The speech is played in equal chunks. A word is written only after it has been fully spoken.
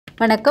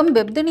வணக்கம்.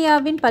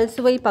 வெப்துனியாவின்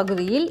பல்சுவை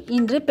பகுதியில்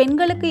இன்று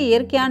பெண்களுக்கு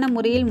இயற்கையான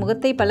முறையில்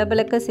முகத்தை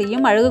பளபளக்க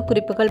செய்யும் அழகு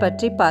குறிப்புகள்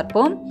பற்றி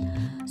பார்ப்போம்.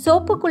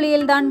 சோப்பு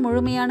குளியல்தான்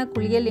முழுமையான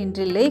குளியல்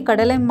என்றில்லை.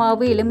 கடலை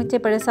மாவு எலுமிச்சை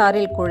பழ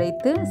சாறில்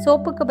குழைத்து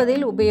சோப்புக்கு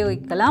பதில்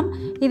உபயோகிக்கலாம்.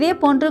 இதே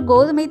போன்று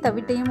கோதுமை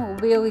தவிட்டையும்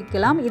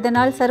உபயோகிக்கலாம்.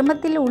 இதனால்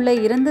சருமத்தில் உள்ள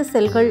இறந்த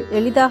செல்கள்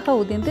எளிதாக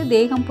உதிர்ந்து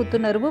தேகம்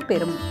புத்துணர்வு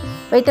பெறும்.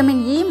 வைட்டமின்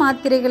இ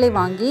மாத்திரைகளை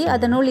வாங்கி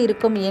அதனுள்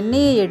இருக்கும்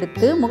எண்ணெயை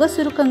எடுத்து முக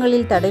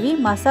சுருக்கங்களில் தடவி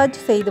மசாஜ்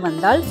செய்து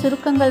வந்தால்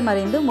சுருக்கங்கள்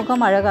மறைந்து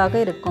முகம் அழகாக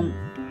இருக்கும்.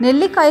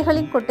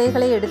 நெல்லிக்காய்களின்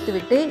கொட்டைகளை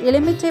எடுத்துவிட்டு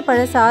எலுமிச்சை பழ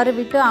சாறு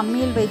விட்டு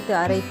அம்மியில் வைத்து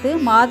அரைத்து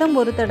மாதம்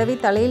ஒரு தடவை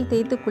தலையில்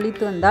தேய்த்து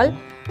குளித்து வந்தால்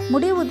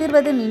முடி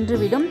உதிர்வது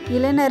நின்றுவிடும்.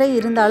 இளநரை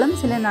இருந்தாலும்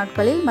சில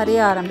நாட்களில்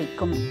மறைய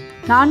ஆரம்பிக்கும்.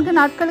 4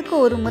 நாட்களுக்கு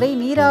ஒரு முறை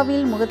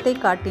நீராவியில் முகத்தை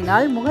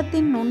காட்டினால்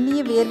முகத்தின் நுண்ணிய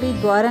வியர்வை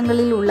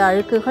துவாரங்களில் உள்ள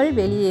அழுக்குகள்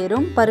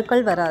வெளியேறும்.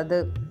 பருக்கள்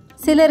வராது.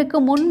 சிலருக்கு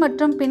முன்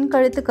மற்றும் பின்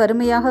கழுத்து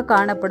கருமையாக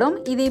காணப்படும்.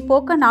 இதை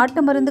போக்க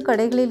நாட்டு மருந்து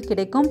கடைகளில்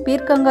கிடைக்கும்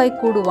பீர்க்கங்காய்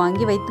கூடு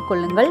வாங்கி வைத்துக்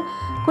கொள்ளுங்கள்.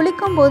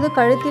 குளிக்கும் போது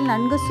கழுத்தில்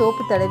நன்கு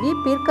சோப்பு தடவி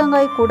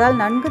பீர்க்கங்காய்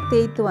கூடால் நன்கு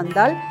தேய்த்து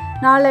வந்தால்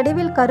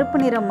நாளடைவில் கருப்பு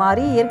நிறம்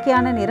மாறி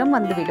இயற்கையான நிறம்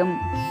வந்துவிடும்.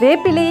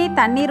 வேப்பிலையை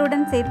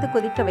தண்ணீருடன் சேர்த்து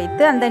கொதிக்க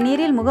வைத்து அந்த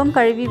நீரில் முகம்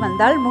கழுவி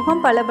வந்தால்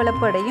முகம்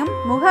பளபளப்பு அடையும்.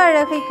 முக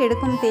அழகை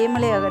கெடுக்கும்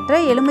தேமலை அகற்ற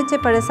எலுமிச்சை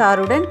பழ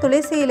சாறுடன்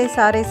துளசி இலை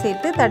சாறை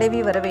சேர்த்து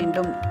தடவி வர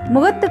வேண்டும்.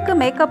 முகத்துக்கு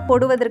மேக்கப்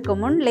போடுவதற்கு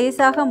முன்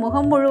லேசாக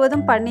முகம்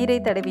முழுவதும் பன்னீரை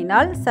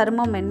தடவினால்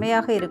சருமம்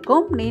மென்மையாக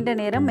இருக்கும். நீண்ட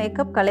நேரம்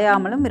மேக்கப்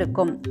கலையாமலும்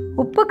இருக்கும்.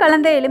 உப்பு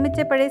கலந்த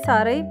எலுமிச்சை பழ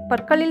சாறை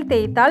பற்களில்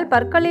தேய்த்தால்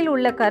பற்களில்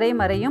உள்ள கரை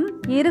மறையும்.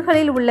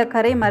 ஈறுகளில் உள்ள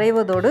கரை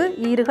மறைவதோடு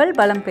ஈறுகள்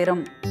பலம்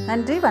பெறும்.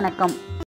 நன்றி, வணக்கம்.